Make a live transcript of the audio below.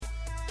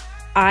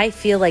I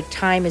feel like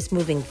time is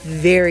moving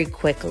very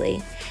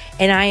quickly.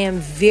 And I am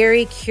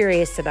very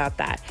curious about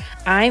that.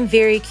 I'm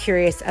very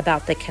curious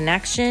about the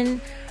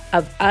connection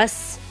of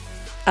us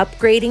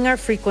upgrading our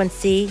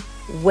frequency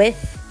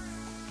with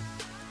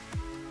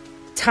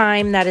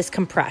time that is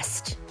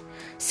compressed.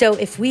 So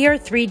if we are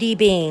 3D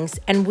beings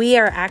and we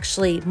are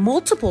actually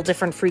multiple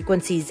different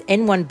frequencies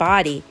in one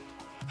body,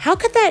 how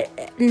could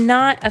that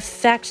not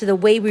affect the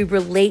way we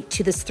relate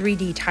to this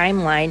 3D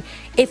timeline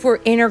if we're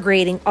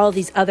integrating all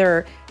these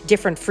other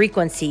different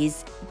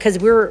frequencies, because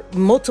we're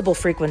multiple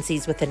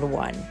frequencies within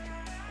one?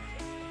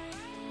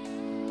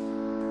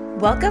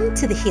 Welcome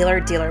to the Healer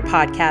Dealer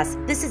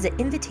Podcast. This is an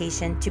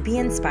invitation to be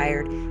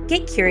inspired,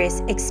 get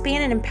curious,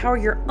 expand and empower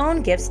your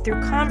own gifts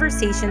through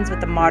conversations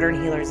with the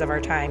modern healers of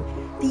our time.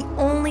 The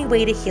only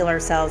way to heal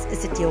ourselves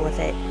is to deal with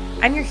it.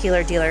 I'm your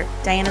Healer Dealer,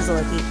 Diana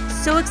Zalocki.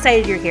 So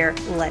excited you're here.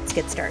 Let's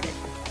get started.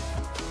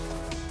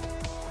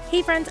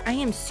 Hey friends, I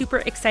am super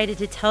excited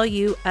to tell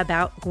you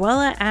about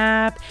Gwella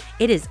app.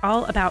 It is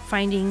all about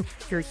finding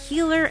your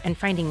healer and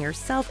finding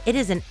yourself. It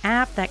is an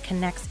app that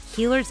connects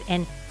healers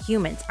and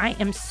humans. I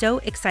am so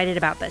excited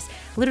about this.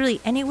 Literally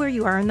anywhere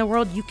you are in the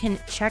world, you can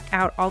check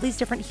out all these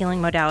different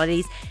healing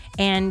modalities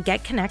and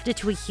get connected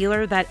to a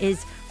healer that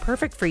is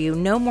perfect for you.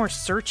 No more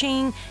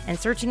searching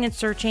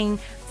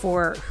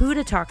for who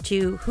to talk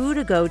to, who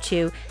to go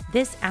to.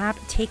 This app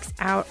takes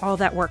out all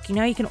that work. You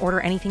know, you can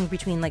order anything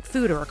between like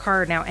food or a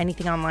car, now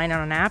anything online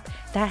on an app.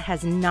 That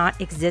has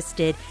not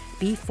existed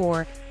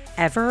before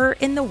ever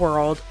in the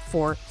world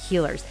for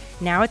healers.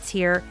 Now it's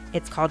here.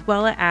 It's called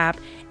Gwella app.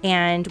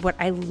 And what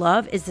I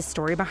love is the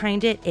story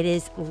behind it. It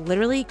is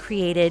literally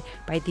created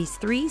by these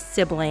three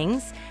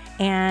siblings,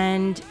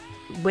 and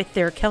with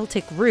their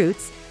Celtic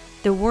roots,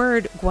 the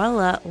word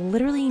Gwella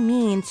literally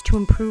means to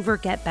improve or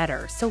get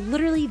better. So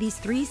literally these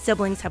three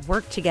siblings have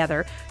worked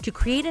together to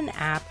create an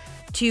app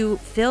to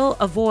fill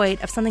a void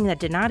of something that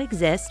did not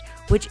exist,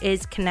 which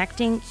is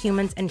connecting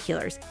humans and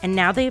healers. And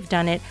now they've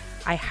done it.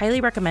 I highly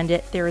recommend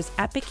it. There is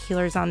epic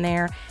healers on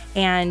there,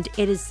 and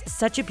it is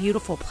such a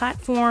beautiful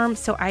platform.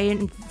 So I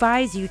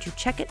advise you to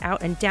check it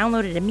out and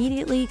download it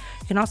immediately.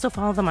 You can also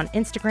follow them on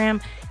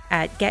Instagram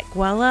at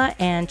GetGwella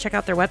and check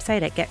out their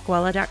website at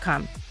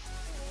getgwella.com.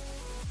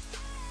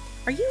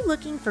 Are you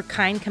looking for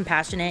kind,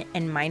 compassionate,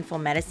 and mindful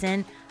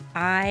medicine?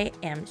 I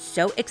am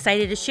so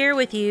excited to share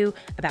with you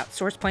about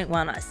SourcePoint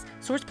Wellness.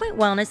 SourcePoint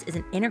Wellness is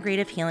an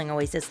integrative healing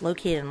oasis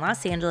located in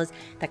Los Angeles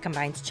that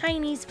combines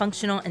Chinese,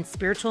 functional, and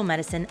spiritual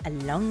medicine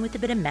along with a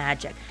bit of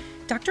magic.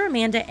 Dr.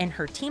 Amanda and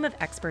her team of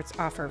experts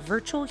offer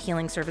virtual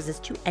healing services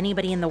to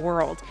anybody in the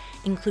world,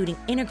 including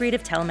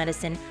integrative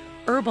telemedicine,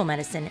 herbal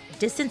medicine,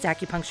 distance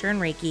acupuncture and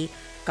Reiki,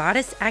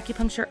 goddess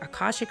acupuncture,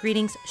 Akashic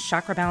readings,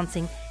 chakra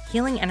balancing,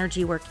 healing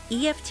energy work,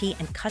 EFT,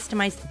 and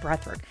customized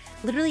breathwork.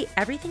 Literally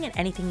everything and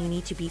anything you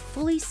need to be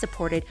fully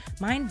supported,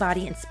 mind,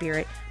 body, and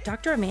spirit.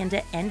 Dr.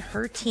 Amanda and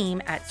her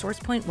team at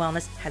SourcePoint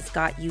Wellness has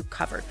got you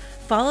covered.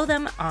 Follow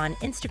them on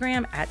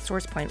Instagram at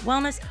SourcePoint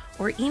Wellness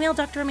or email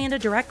Dr. Amanda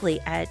directly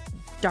at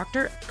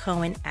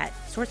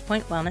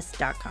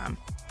drcohen@sourcepointwellness.com.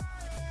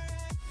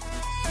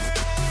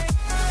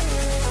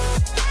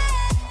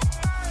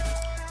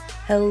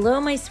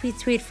 Hello, my sweet,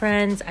 sweet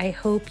friends. I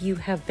hope you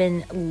have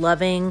been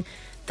loving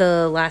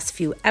the last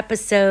few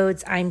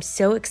episodes. I'm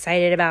so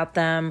excited about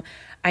them.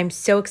 I'm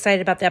so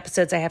excited about the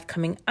episodes I have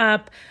coming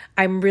up.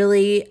 I'm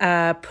really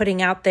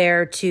putting out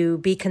there to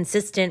be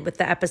consistent with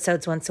the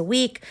episodes once a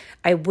week.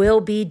 I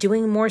will be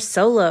doing more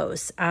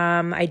solos.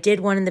 I did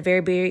one in the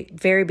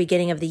very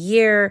beginning of the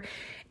year,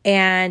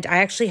 and I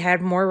actually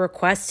had more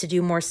requests to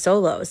do more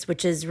solos,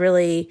 which is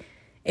really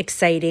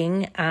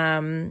exciting,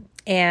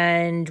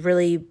 and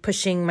really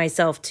pushing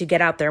myself to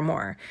get out there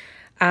more.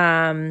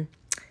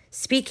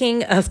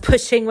 Speaking of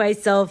pushing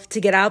myself to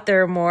get out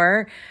there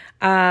more,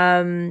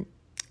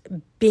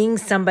 being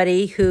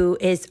somebody who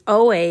is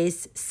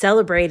always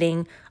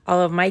celebrating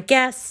all of my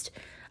guests,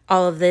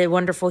 all of the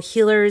wonderful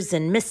healers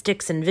and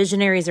mystics and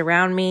visionaries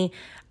around me,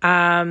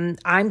 I'm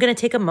going to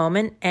take a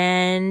moment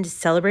and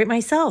celebrate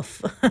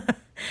myself.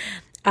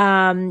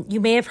 You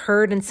may have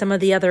heard in some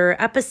of the other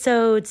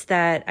episodes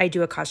that I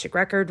do Akashic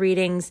record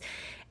readings.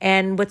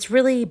 And what's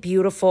really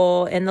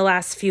beautiful in the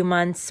last few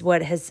months,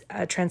 what has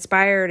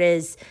transpired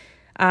is,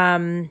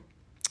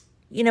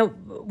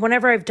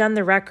 whenever I've done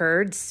the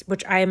records,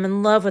 which I am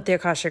in love with the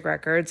Akashic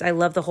records, I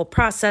love the whole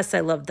process.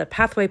 I love the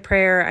pathway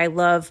prayer. I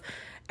love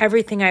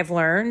everything I've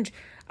learned.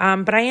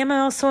 But I am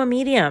also a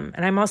medium,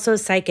 and I'm also a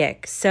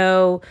psychic.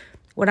 So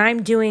when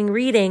I'm doing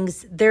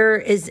readings, there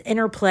is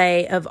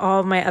interplay of all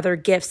of my other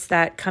gifts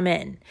that come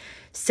in.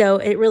 So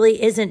it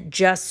really isn't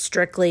just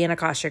strictly an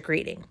Akashic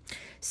reading.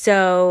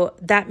 So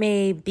that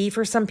may be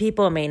for some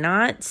people, it may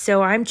not.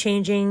 So I'm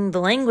changing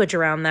the language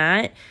around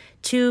that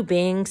to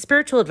being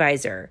spiritual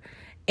advisor.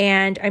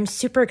 And I'm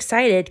super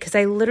excited because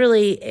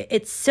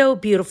it's so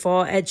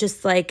beautiful.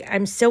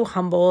 I'm so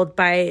humbled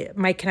by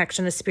my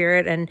connection to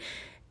spirit and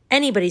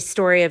anybody's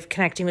story of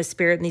connecting with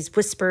spirit and these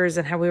whispers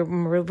and how we're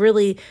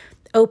really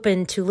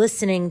open to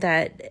listening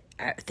that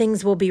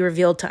things will be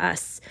revealed to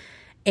us.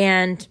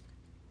 And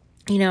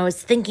I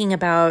was thinking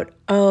about,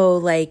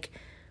 like,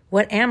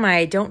 what am I?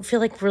 I don't feel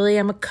like really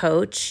I'm a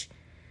coach.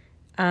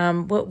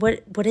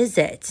 What is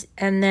it?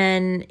 And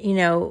then,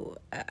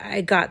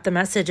 I got the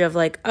message of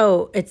like,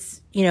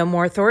 it's,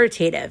 more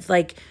authoritative.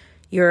 Like,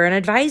 you're an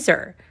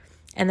advisor.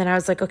 And then I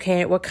was like,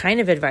 okay, what kind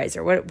of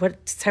advisor?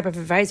 What type of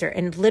advisor?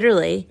 And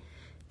literally,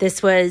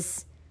 this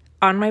was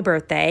on my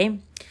birthday,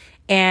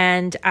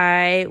 and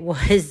I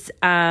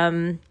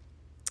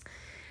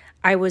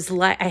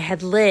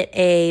had lit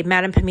a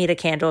Madame Pamita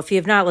candle. If you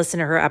have not listened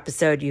to her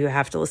episode, you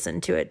have to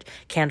listen to it.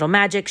 Candle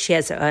Magic. She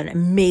has an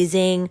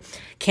amazing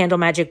candle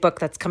magic book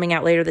that's coming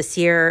out later this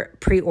year.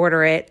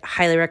 Pre-order it.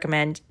 Highly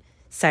recommend.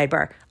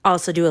 Sidebar.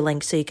 Also do a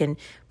link so you can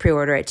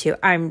pre-order it too.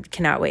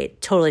 Cannot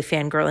wait. Totally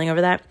fangirling over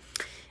that.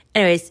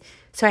 Anyways,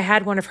 so I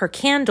had one of her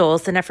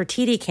candles, the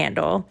Nefertiti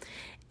candle,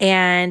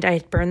 and I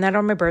burned that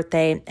on my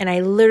birthday, and I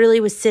literally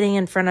was sitting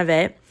in front of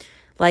it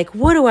like,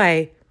 what do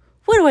I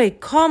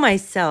call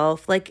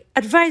myself? Like,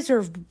 advisor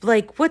of,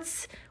 like,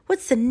 what's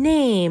the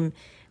name?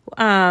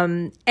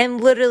 And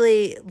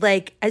literally,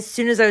 like, as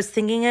soon as I was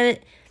thinking of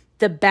it,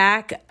 the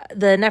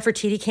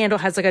Nefertiti candle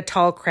has like a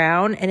tall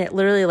crown, and it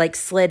literally like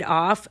slid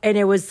off, and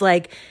it was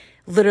like,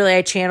 literally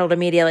I channeled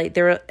immediately.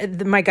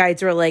 My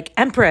guides were like,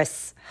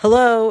 Empress,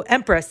 hello,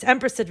 Empress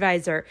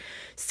advisor.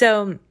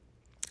 So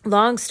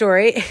long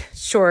story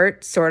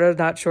short, sort of,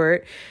 not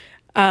short,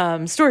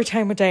 story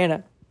time with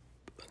Diana.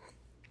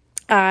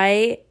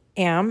 I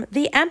am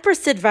the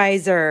Empress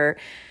advisor.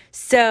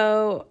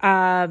 So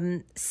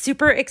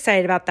super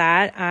excited about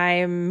that.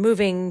 I'm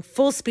moving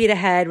full speed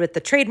ahead with the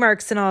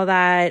trademarks and all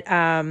that.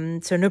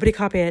 So nobody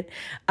copy it.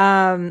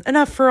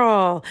 Enough for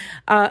all.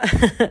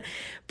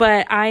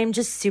 But I'm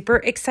just super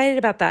excited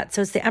about that.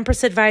 So it's the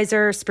Empress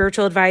advisor,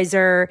 spiritual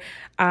advisor.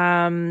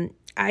 I'm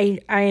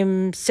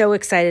so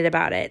excited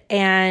about it.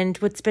 And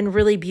what's been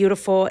really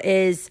beautiful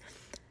is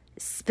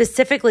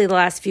specifically the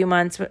last few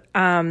months,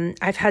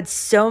 I've had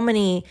so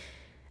many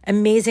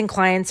amazing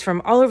clients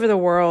from all over the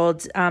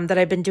world that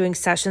I've been doing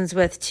sessions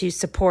with to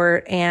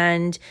support.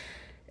 And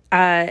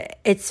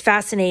it's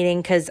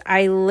fascinating because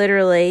I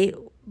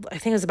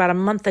think it was about a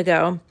month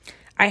ago,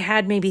 I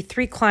had maybe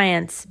 3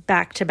 clients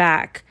back to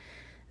back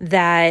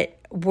that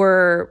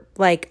were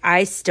like,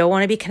 I still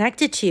want to be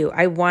connected to you.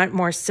 I want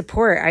more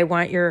support. I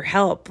want your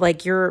help.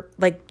 You're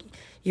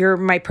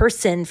my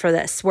person for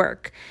this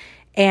work.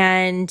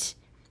 And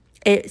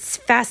it's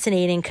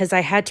fascinating because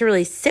I had to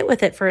really sit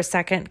with it for a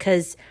second,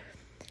 because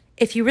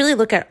if you really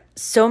look at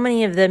so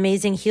many of the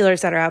amazing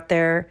healers that are out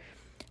there,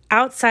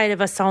 outside of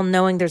us all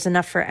knowing there's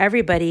enough for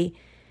everybody,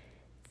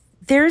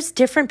 there's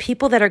different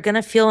people that are going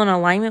to feel in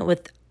alignment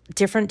with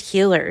different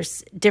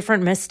healers,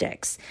 different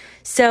mystics.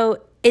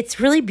 So it's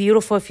really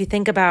beautiful if you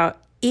think about,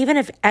 even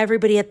if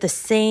everybody at the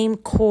same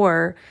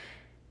core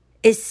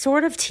is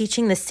sort of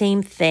teaching the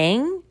same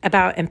thing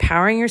about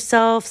empowering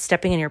yourself,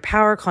 stepping in your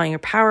power, calling your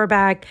power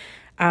back,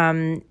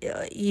 diving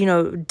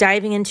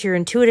into your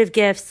intuitive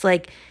gifts,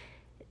 like,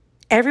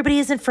 everybody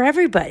isn't for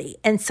everybody.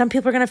 And some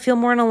people are going to feel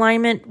more in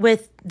alignment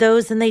with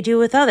those than they do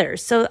with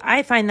others. So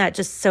I find that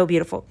just so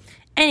beautiful.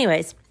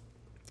 Anyways,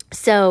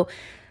 so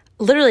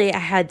literally I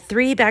had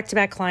 3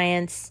 back-to-back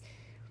clients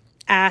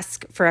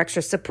ask for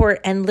extra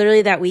support. And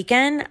literally that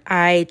weekend,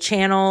 I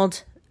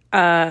channeled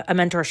a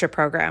mentorship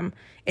program.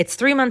 It's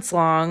 3 months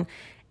long,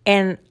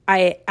 and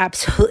I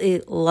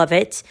absolutely love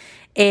it.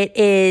 It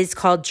is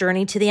called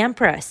Journey to the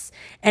Empress,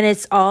 and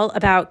it's all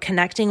about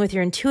connecting with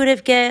your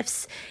intuitive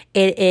gifts.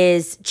 It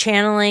is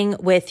channeling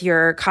with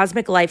your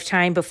cosmic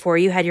lifetime before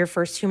you had your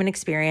first human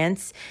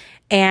experience,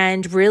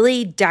 and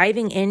really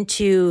diving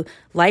into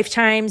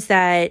lifetimes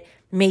that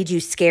made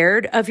you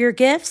scared of your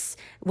gifts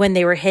when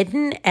they were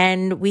hidden.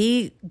 And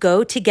we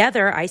go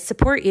together. I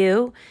support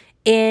you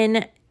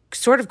in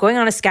sort of going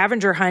on a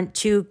scavenger hunt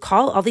to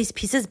call all these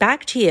pieces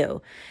back to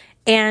you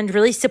and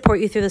really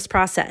support you through this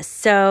process.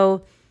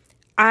 So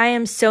I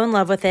am so in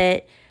love with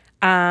it.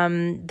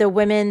 The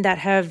women that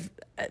have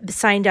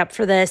signed up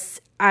for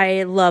this,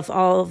 I love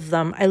all of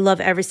them. I love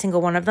every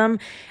single one of them.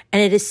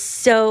 And it is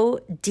so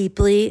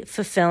deeply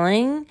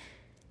fulfilling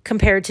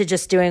compared to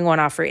just doing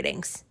one-off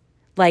readings.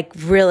 Like,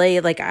 really,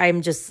 like,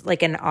 I'm just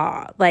like in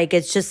awe. Like,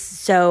 it's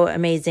just so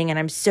amazing, and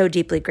I'm so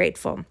deeply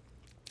grateful.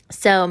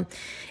 So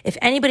if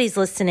anybody's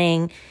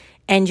listening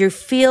and you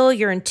feel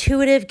your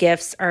intuitive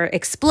gifts are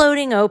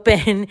exploding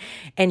open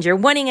and you're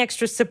wanting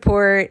extra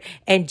support,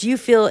 and you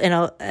feel in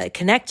a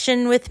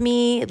connection with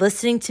me,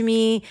 listening to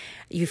me,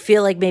 you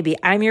feel like maybe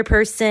I'm your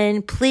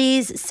person,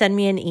 please send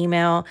me an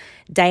email,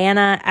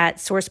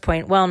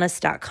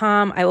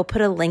 diana@sourcepointwellness.com. I will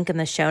put a link in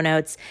the show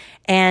notes,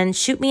 and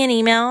shoot me an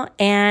email,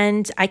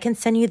 and I can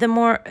send you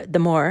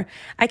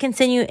I can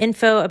send you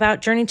info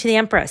about Journey to the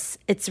Empress.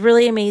 It's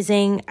really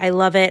amazing. I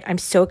love it. I'm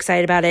so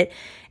excited about it.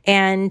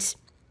 And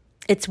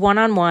it's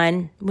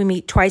one-on-one. We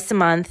meet twice a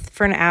month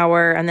for an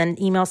hour, and then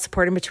email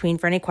support in between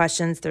for any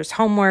questions. There's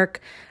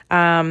homework.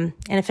 And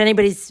if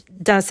anybody's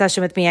done a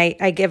session with me,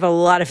 I give a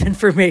lot of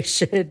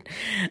information.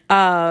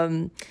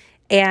 And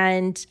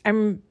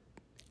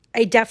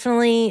I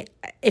definitely,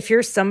 if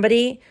you're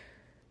somebody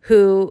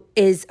who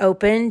is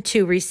open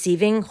to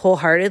receiving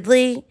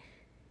wholeheartedly,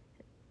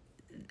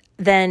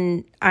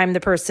 then I'm the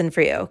person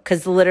for you.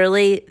 Because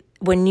literally,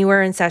 when you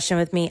are in session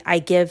with me, I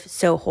give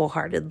so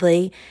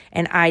wholeheartedly,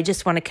 and I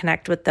just want to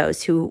connect with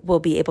those who will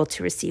be able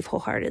to receive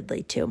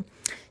wholeheartedly too.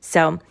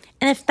 So,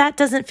 and if that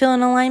doesn't feel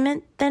in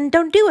alignment, then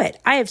don't do it.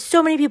 I have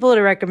so many people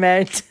to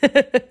recommend,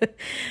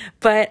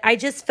 but I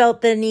just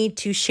felt the need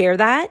to share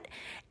that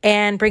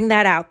and bring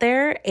that out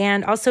there,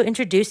 and also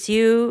introduce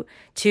you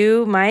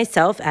to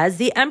myself as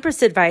the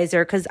Empress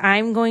Advisor, because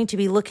I'm going to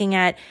be looking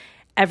at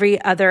every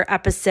other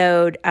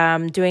episode,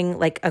 doing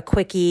like a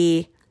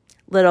quickie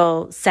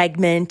little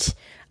segment,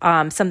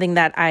 something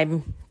that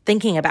I'm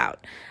thinking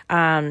about.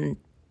 And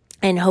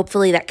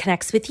hopefully that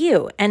connects with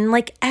you. And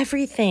like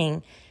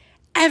everything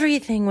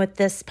with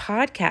this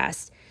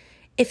podcast,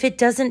 if it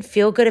doesn't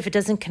feel good, if it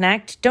doesn't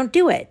connect, don't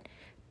do it.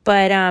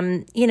 But,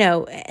 and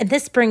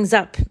this brings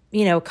up,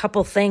 a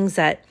couple things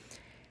that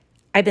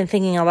I've been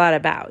thinking a lot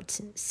about.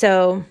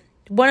 So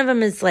one of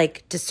them is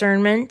like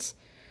discernment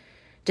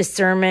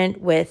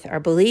with our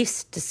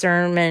beliefs,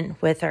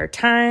 discernment with our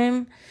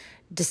time,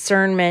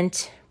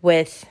 discernment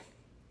with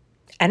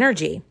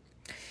energy.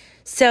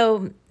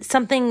 So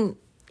something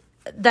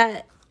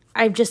that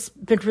I've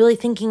just been really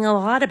thinking a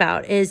lot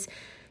about is,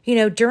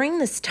 during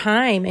this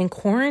time in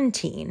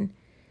quarantine,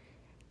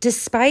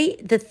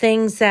 despite the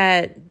things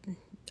that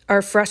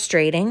are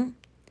frustrating,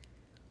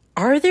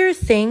 are there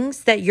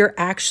things that you're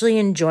actually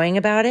enjoying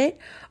about it?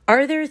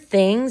 Are there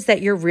things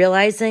that you're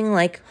realizing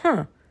like,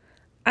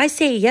 I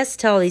say yes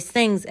to all these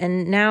things,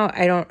 and now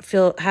I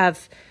don't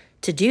have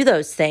to do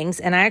those things.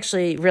 And I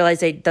actually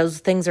realize those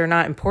things are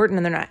not important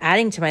and they're not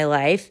adding to my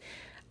life.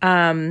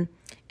 And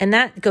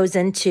that goes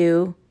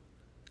into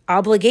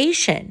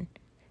obligation.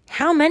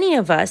 How many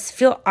of us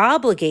feel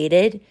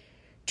obligated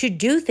to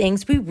do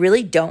things we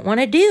really don't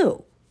want to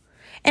do?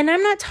 And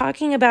I'm not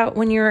talking about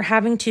when you're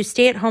having to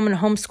stay at home and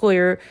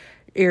homeschool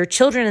your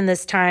children in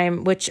this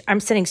time, which I'm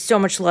sending so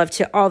much love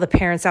to all the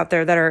parents out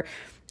there that are,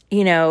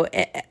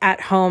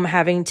 at home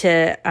having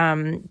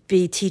to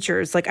be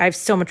teachers. Like, I have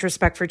so much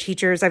respect for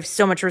teachers. I have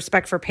so much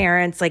respect for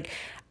parents. Like,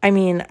 I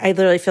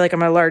literally feel like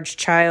I'm a large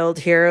child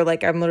here.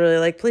 Like, I'm literally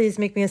like, please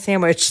make me a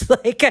sandwich.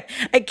 Like,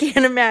 I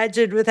can't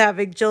imagine with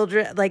having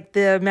children, like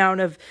the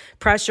amount of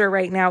pressure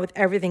right now with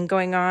everything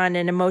going on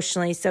and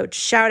emotionally. So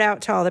shout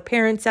out to all the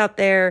parents out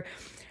there.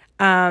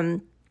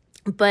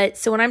 But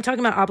so when I'm talking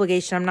about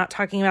obligation, I'm not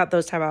talking about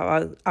those type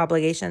of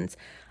obligations.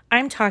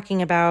 I'm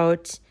talking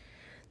about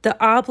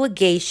the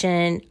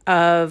obligation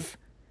of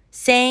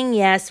saying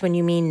yes when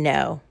you mean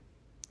no.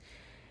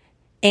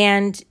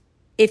 And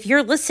if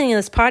you're listening to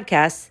this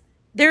podcast,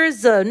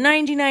 there's a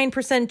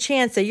 99%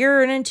 chance that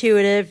you're an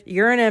intuitive,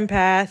 you're an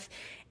empath,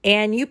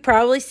 and you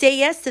probably say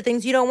yes to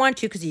things you don't want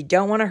to because you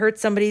don't want to hurt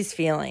somebody's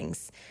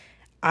feelings.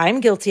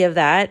 I'm guilty of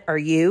that. Are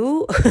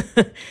you?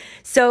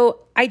 So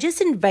I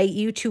just invite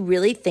you to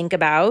really think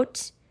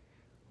about,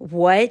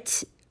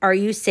 what are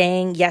you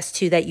saying yes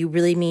to that you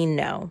really mean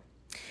no?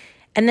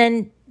 And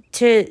then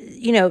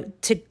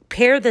to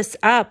pair this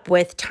up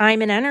with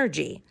time and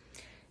energy.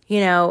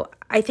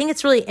 I think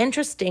it's really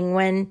interesting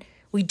when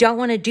we don't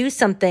want to do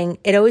something,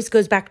 it always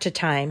goes back to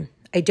time.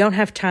 I don't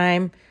have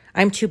time.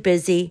 I'm too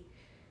busy.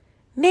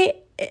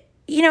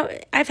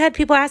 I've had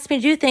people ask me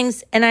to do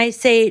things and I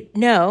say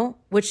no,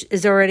 which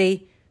is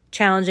already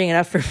challenging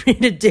enough for me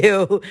to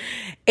do.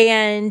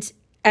 And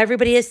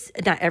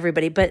not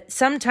everybody, but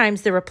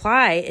sometimes the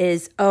reply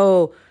is,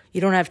 oh, you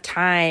don't have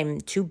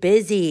time, too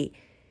busy.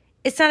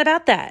 It's not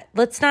about that.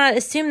 Let's not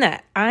assume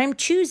that. I'm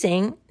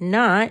choosing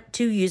not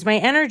to use my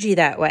energy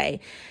that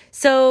way.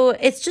 So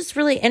it's just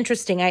really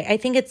interesting. I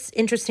think it's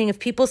interesting if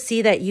people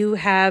see that you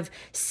have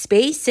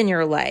space in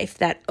your life,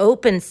 that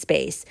open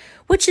space,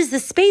 which is the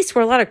space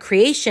where a lot of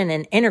creation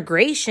and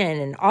integration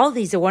and all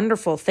these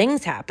wonderful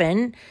things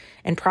happen,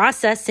 and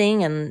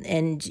processing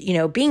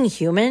and being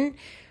human.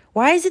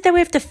 Why is it that we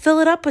have to fill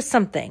it up with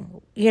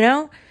something,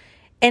 And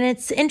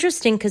it's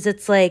interesting because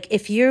it's like,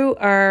 if you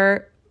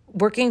are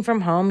working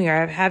from home,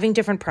 you're having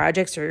different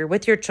projects, or you're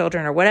with your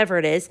children, or whatever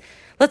it is,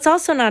 let's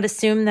also not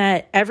assume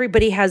that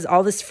everybody has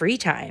all this free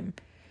time.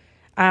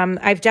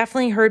 I've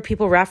definitely heard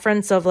people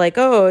reference of like,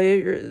 oh,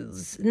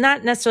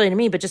 not necessarily to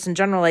me, but just in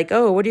general, like,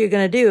 oh, what are you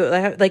going to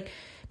do? Like,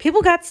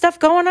 people got stuff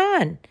going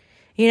on,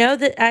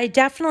 that I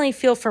definitely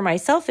feel for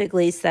myself, at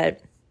least,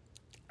 that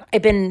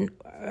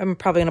I'm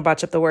probably going to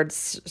botch up the word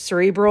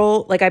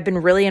cerebral. Like, I've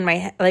been really in my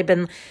head, I've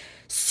been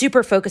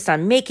super focused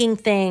on making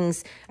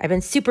things. I've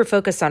been super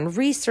focused on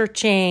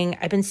researching.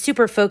 I've been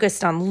super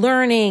focused on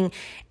learning.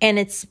 And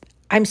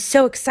I'm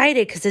so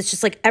excited because it's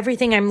just like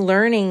everything I'm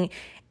learning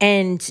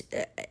and,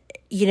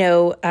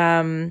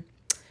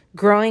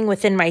 growing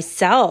within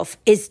myself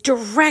is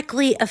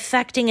directly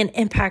affecting and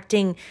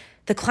impacting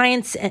the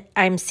clients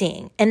I'm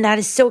seeing. And that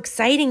is so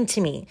exciting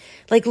to me.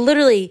 Like,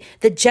 literally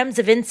the gems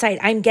of insight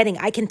I'm getting,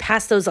 I can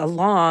pass those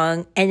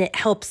along, and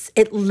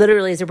it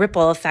literally is a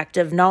ripple effect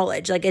of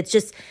knowledge. Like, it's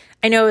just,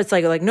 I know it's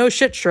like no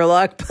shit,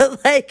 Sherlock,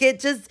 but like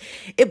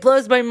it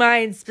blows my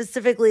mind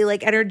specifically,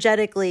 like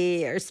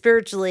energetically or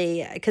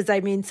spiritually. Because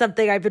I mean,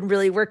 something I've been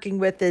really working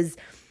with is,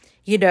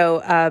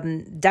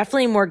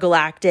 definitely more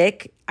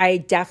galactic. I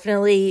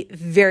definitely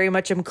very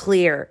much am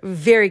clear,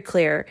 very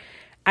clear.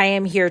 I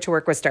am here to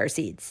work with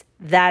starseeds.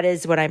 That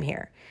is what I'm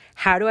here.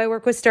 How do I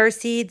work with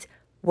starseeds?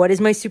 What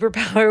is my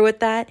superpower with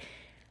that?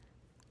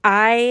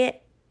 I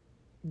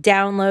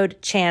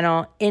download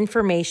channel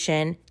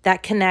information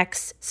that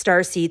connects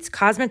starseeds'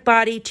 cosmic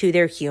body to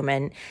their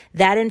human.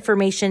 That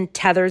information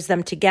tethers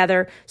them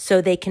together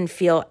so they can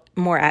feel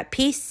more at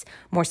peace,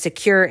 more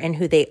secure in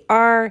who they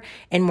are,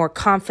 and more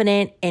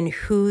confident in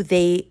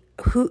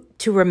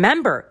to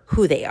remember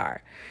who they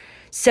are.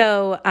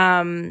 So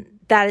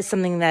that is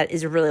something that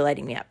is really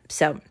lighting me up.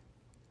 So,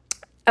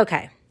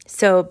 okay.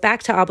 So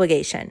back to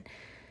obligation.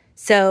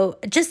 So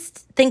just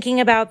thinking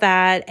about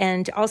that,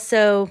 and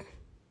also,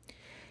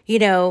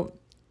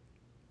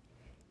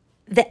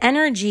 the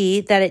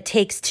energy that it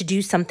takes to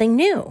do something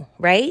new,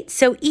 right?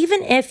 So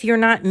even if you're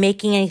not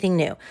making anything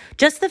new,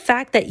 just the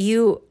fact that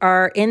you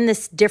are in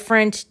this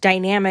different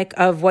dynamic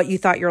of what you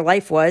thought your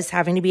life was,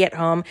 having to be at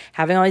home,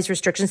 having all these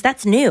restrictions,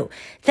 that's new.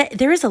 That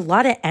there is a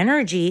lot of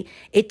energy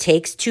it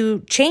takes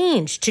to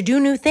change, to do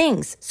new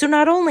things. So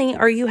not only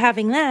are you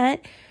having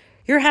that,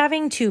 you're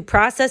having to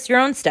process your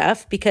own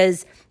stuff,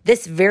 because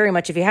this very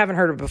much, if you haven't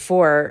heard it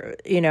before,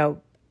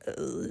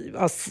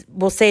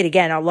 we'll say it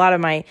again. A lot of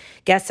my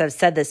guests have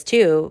said this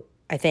too.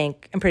 I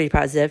think I'm pretty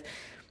positive.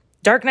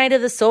 Dark night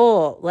of the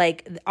soul,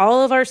 like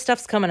all of our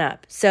stuff's coming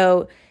up.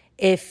 So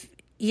if,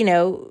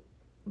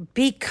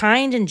 be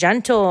kind and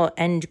gentle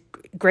and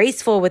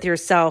graceful with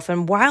yourself,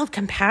 and wild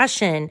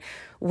compassion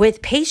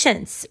with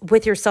patience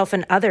with yourself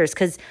and others.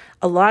 Because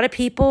a lot of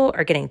people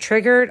are getting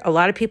triggered. A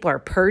lot of people are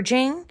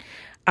purging.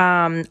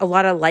 A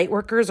lot of light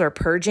workers are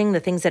purging the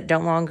things that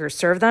don't longer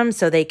serve them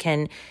so they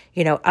can,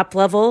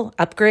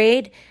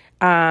 upgrade.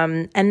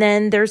 And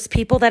then there's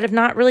people that have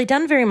not really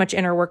done very much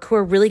inner work who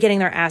are really getting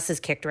their asses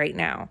kicked right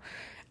now.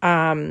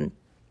 And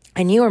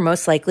you are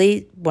most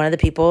likely one of the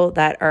people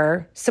that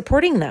are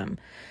supporting them.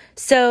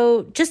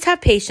 So just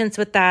have patience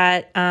with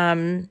that,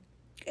 and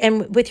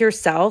with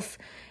yourself.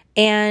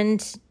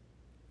 And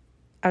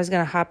I was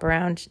going to hop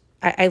around.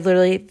 I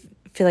literally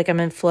feel like I'm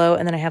in flow,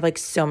 and then I have like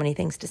so many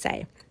things to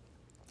say.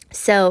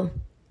 So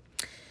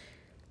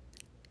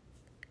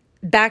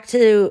back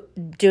to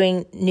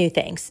doing new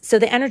things. So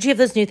the energy of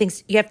those new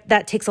things,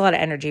 that takes a lot of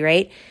energy,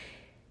 right?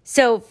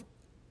 So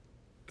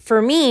for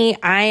me,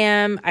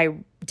 I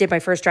did my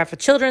first draft of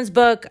children's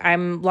book.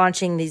 I'm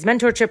launching these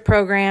mentorship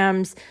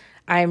programs.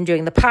 I'm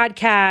doing the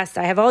podcast.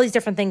 I have all these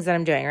different things that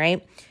I'm doing,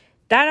 right?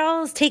 That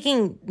all is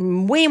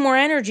taking way more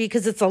energy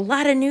because it's a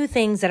lot of new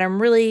things that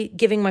I'm really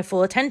giving my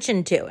full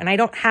attention to. And I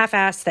don't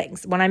half-ass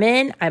things. When I'm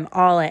in, I'm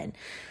all in.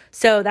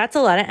 So that's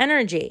a lot of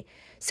energy.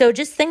 So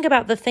just think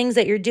about the things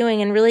that you're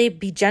doing and really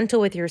be gentle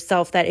with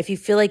yourself, that if you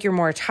feel like you're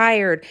more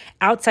tired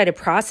outside of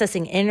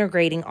processing,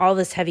 integrating all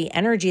this heavy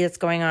energy that's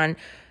going on,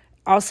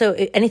 also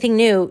anything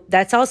new,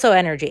 that's also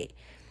energy.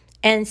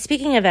 And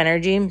speaking of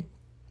energy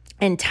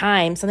and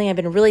time, something I've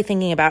been really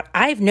thinking about,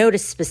 I've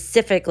noticed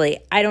specifically,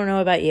 I don't know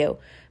about you,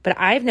 but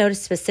I've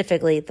noticed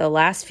specifically the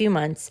last few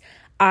months,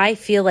 I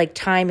feel like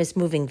time is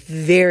moving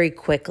very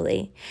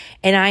quickly,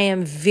 and I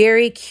am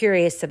very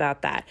curious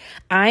about that.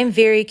 I'm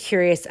very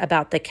curious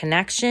about the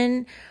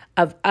connection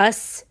of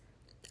us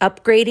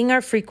upgrading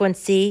our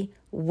frequency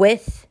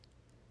with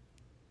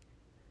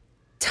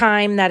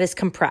time that is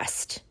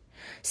compressed.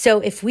 So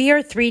if we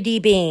are 3D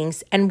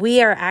beings and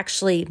we are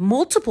actually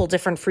multiple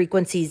different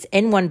frequencies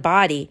in one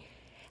body,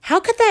 how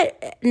could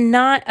that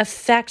not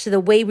affect the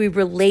way we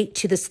relate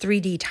to this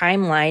 3D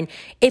timeline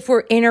if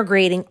we're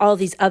integrating all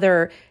these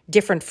other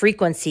different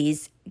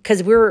frequencies?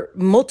 Because we're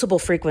multiple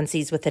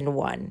frequencies within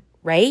one,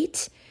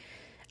 right?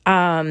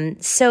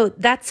 So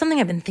that's something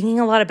I've been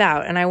thinking a lot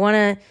about, and I want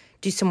to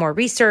do some more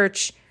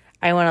research.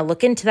 I want to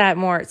look into that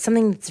more. It's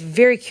something that's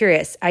very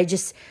curious.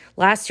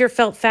 Last year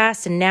felt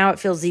fast, and now it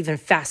feels even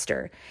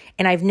faster.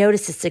 And I've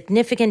noticed a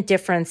significant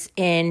difference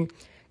in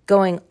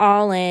going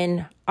all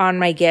in on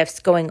my gifts,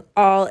 going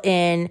all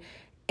in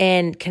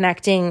and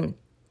connecting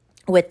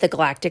with the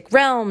galactic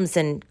realms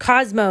and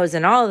cosmos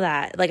and all of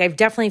that. Like, I've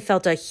definitely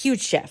felt a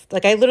huge shift.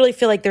 Like, I literally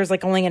feel like there's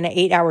like only an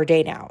 8-hour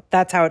day now.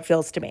 That's how it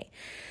feels to me.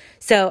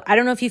 So I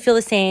don't know if you feel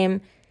the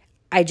same.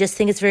 I just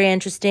think it's very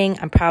interesting.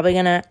 I'm probably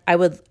there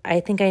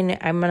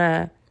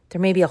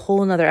may be a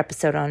whole nother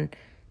episode on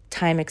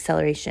time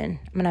acceleration.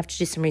 I'm going to have to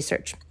do some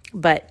research.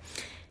 But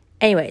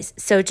anyways,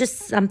 so just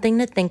something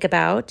to think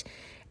about.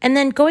 And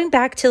then going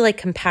back to like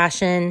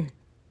compassion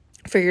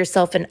for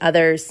yourself and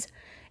others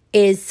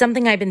is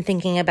something I've been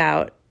thinking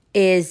about,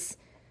 is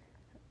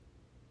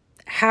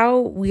how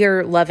we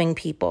are loving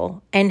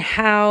people and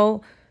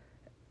how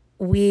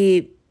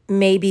we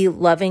may be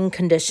loving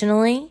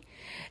conditionally,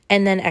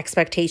 and then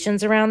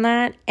expectations around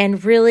that.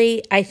 And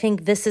really, I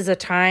think this is a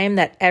time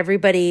that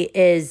everybody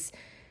is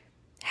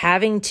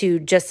having to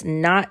just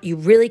you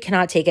really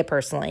cannot take it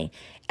personally.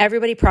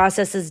 Everybody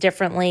processes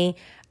differently.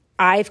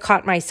 I've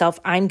caught myself,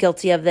 I'm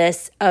guilty of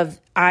this,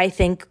 I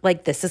think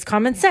like this is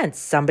common sense.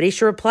 Somebody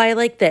should reply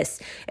like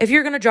this. If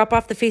you're going to drop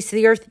off the face of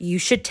the earth, you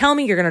should tell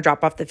me you're going to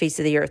drop off the face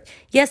of the earth.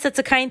 Yes, that's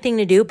a kind thing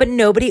to do, but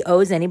nobody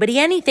owes anybody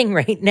anything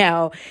right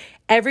now.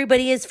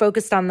 Everybody is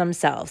focused on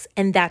themselves,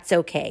 and that's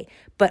okay.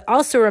 But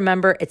also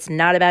remember, it's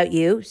not about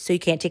you, so you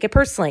can't take it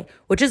personally,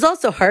 which is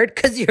also hard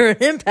because you're an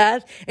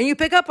empath and you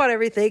pick up on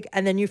everything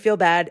and then you feel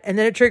bad and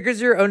then it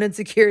triggers your own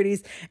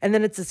insecurities and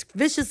then it's a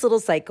vicious little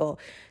cycle.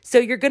 So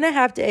you're going to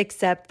have to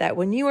accept that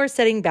when you are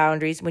setting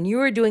boundaries, when you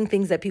are doing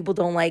things that people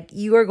don't like,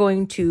 you are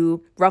going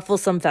to ruffle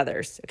some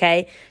feathers,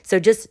 okay? So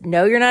just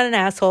know you're not an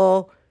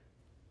asshole.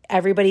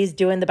 Everybody's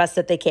doing the best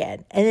that they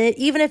can. And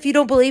even if you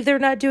don't believe they're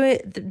not doing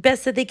the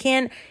best that they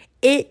can,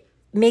 it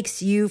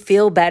makes you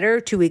feel better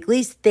to at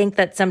least think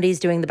that somebody's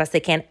doing the best they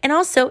can, and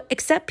also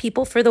accept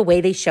people for the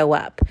way they show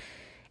up.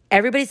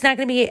 Everybody's not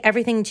going to be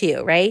everything to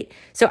you, right?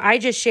 So I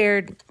just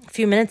shared a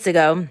few minutes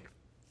ago,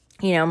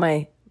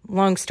 my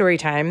long story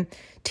time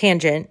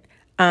tangent,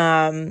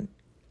 giving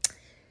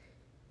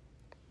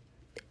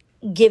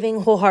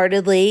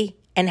wholeheartedly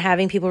and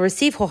having people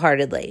receive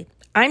wholeheartedly.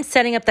 I'm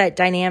setting up that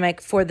dynamic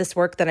for this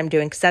work that I'm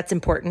doing because that's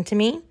important to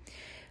me.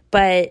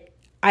 But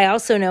I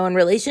also know in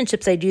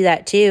relationships, I do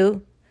that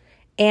too.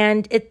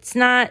 And it's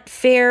not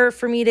fair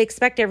for me to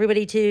expect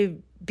everybody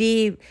to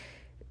be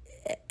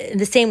in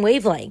the same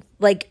wavelength.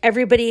 Like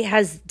everybody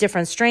has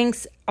different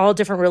strengths. All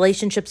different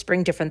relationships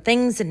bring different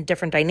things and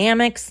different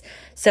dynamics.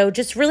 So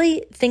just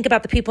really think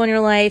about the people in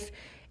your life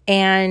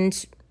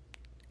and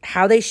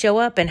how they show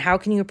up and how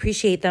can you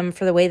appreciate them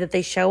for the way that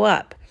they show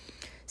up.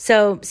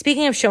 So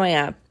speaking of showing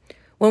up,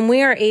 when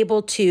we are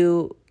able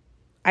to,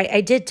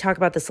 I did talk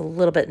about this a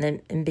little bit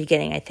in the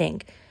beginning, I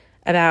think,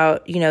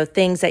 about,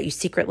 things that you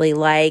secretly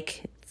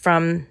like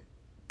from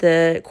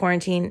the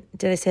quarantine.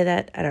 Did I say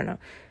that? I don't know.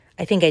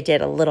 I think I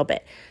did a little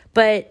bit.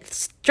 But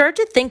start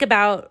to think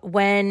about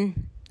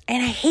when,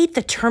 and I hate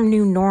the term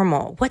new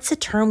normal. What's a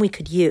term we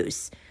could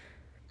use?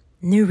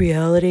 New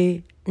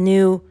reality,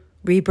 new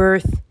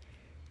rebirth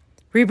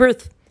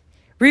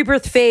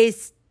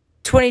phase,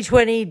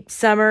 2020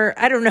 summer.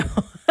 I don't know.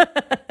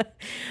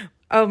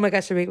 Oh my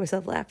gosh, I make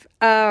myself laugh.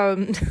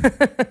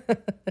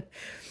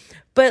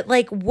 But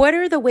what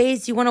are the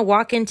ways you want to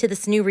walk into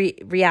this new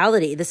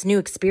reality, this new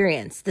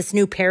experience, this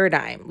new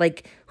paradigm?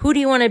 Who do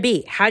you want to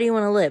be? How do you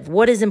want to live?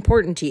 What is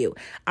important to you?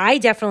 I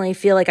definitely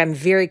feel like I'm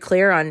very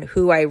clear on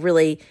who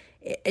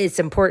it's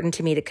important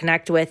to me to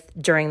connect with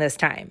during this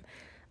time.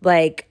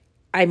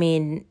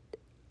 I'm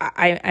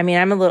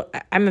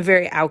a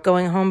very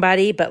outgoing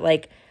homebody, but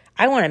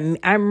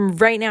I'm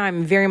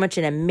very much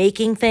into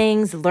making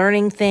things,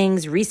 learning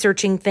things,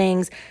 researching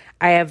things.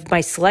 I have my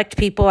select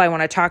people I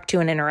want to talk to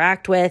and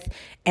interact with,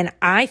 and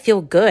I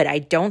feel good. I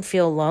don't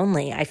feel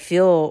lonely. I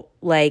feel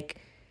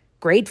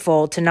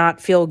grateful to not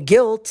feel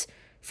guilt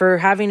for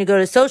having to go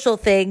to social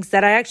things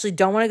that I actually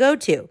don't want to go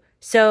to.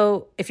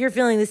 So if you're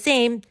feeling the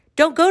same,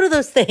 don't go to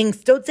those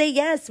things. Don't say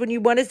yes when you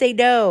want to say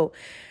no.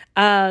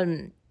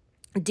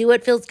 Do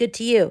what feels good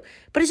to you.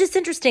 But it's just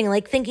interesting,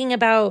 thinking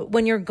about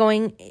when you're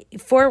going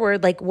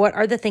forward, what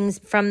are the things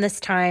from this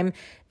time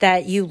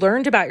that you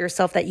learned about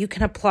yourself that you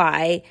can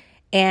apply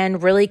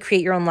and really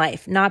create your own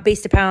life, not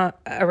based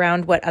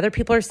around what other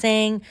people are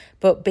saying,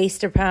 but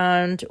based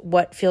around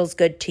what feels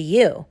good to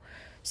you.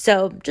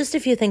 So just a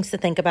few things to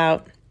think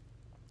about.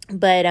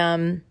 But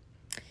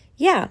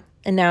yeah,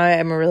 and now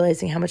I'm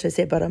realizing how much I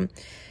say about them.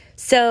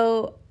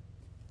 So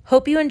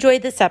hope you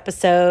enjoyed this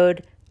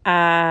episode.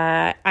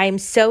 I'm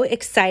so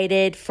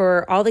excited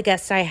for all the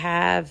guests I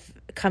have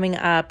coming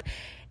up.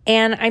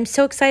 And I'm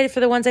so excited for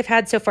the ones I've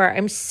had so far.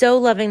 I'm so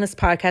loving this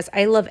podcast.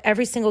 I love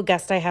every single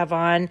guest I have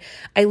on.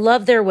 I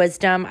love their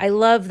wisdom. I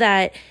love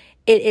that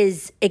it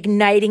is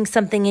igniting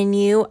something in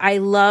you. I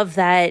love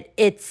that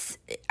it's,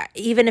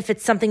 even if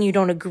it's something you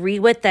don't agree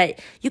with,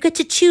 that you get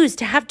to choose,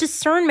 to have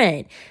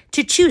discernment,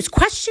 to choose,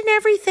 question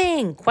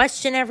everything,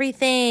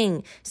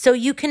 so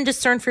you can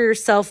discern for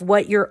yourself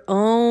what your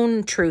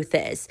own truth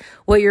is,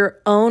 what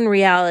your own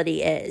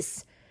reality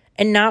is,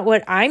 and not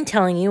what I'm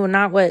telling you, and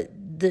not what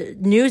the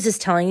news is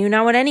telling you,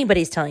 not what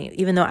anybody's telling you,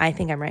 even though I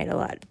think I'm right a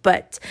lot.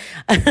 But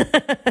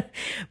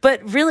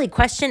really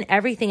question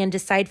everything and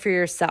decide for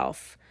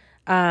yourself.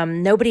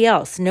 Nobody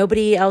else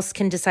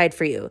can decide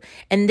for you.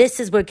 And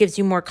this is what gives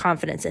you more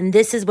confidence. And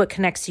this is what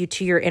connects you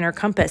to your inner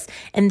compass.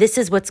 And this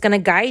is what's going to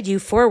guide you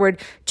forward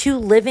to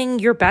living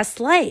your best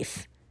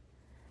life.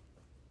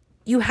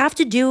 You have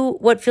to do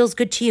what feels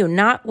good to you,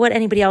 not what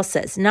anybody else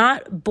says,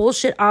 not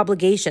bullshit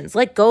obligations.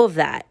 Let go of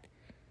that.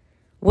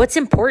 What's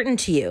important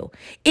to you?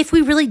 If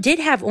we really did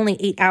have only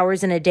 8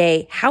 hours in a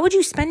day, how would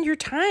you spend your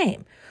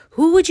time?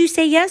 Who would you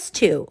say yes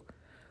to?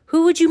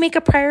 Who would you make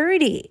a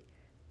priority?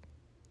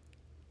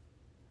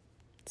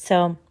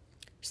 So,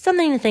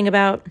 something to think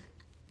about.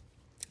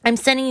 I'm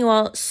sending you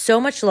all so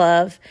much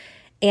love,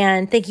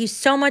 and thank you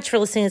so much for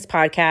listening to this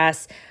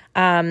podcast.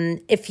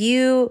 If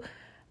you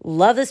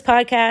love this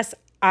podcast,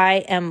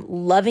 I am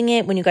loving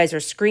it when you guys are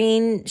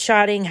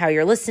screenshotting how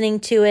you're listening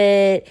to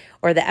it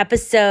or the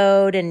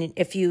episode. And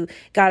if you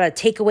got a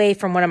takeaway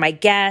from one of my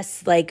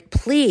guests, like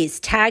please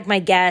tag my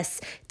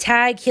guests,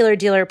 tag Healer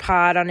Dealer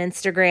Pod on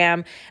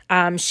Instagram,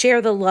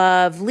 share the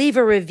love, leave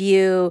a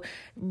review,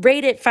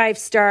 rate it 5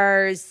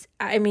 stars.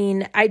 I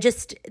mean,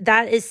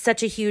 that is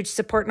such a huge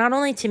support, not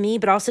only to me,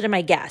 but also to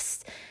my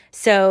guests.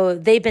 So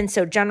they've been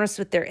so generous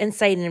with their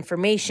insight and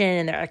information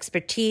and their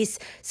expertise.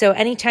 So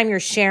anytime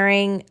you're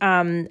sharing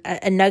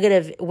a nugget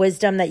of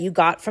wisdom that you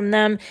got from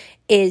them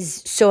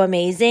is so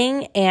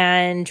amazing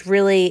and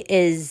really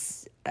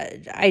is,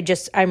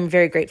 I'm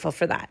very grateful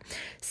for that.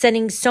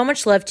 Sending so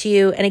much love to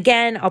you. And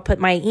again, I'll put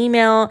my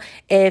email.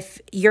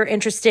 If you're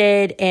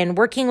interested in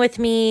working with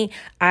me,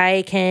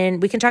 we can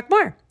talk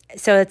more.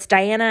 So it's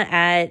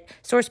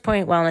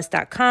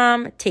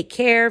Diana@sourcepointwellness.com. Take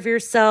care of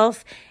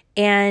yourself.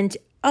 And,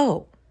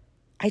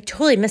 I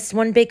totally missed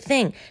one big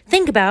thing.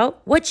 Think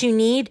about what you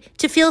need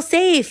to feel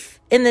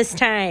safe in this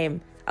time.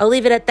 I'll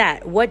leave it at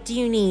that. What do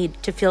you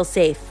need to feel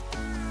safe?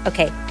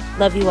 Okay,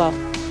 love you all.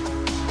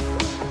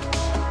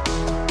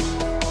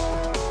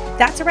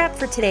 That's a wrap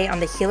for today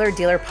on the Healer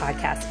Dealer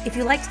Podcast. If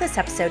you liked this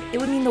episode, it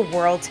would mean the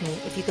world to me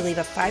if you could leave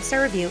a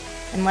 5-star review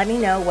and let me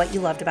know what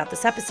you loved about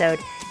this episode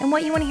and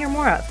what you want to hear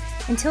more of.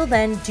 Until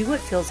then, do what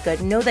feels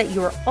good. Know that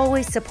you are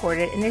always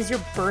supported and it is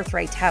your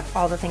birthright to have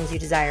all the things you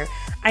desire.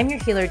 I'm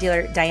your Healer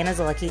Dealer, Diana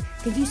Zalecki.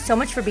 Thank you so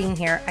much for being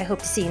here. I hope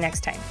to see you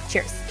next time.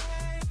 Cheers.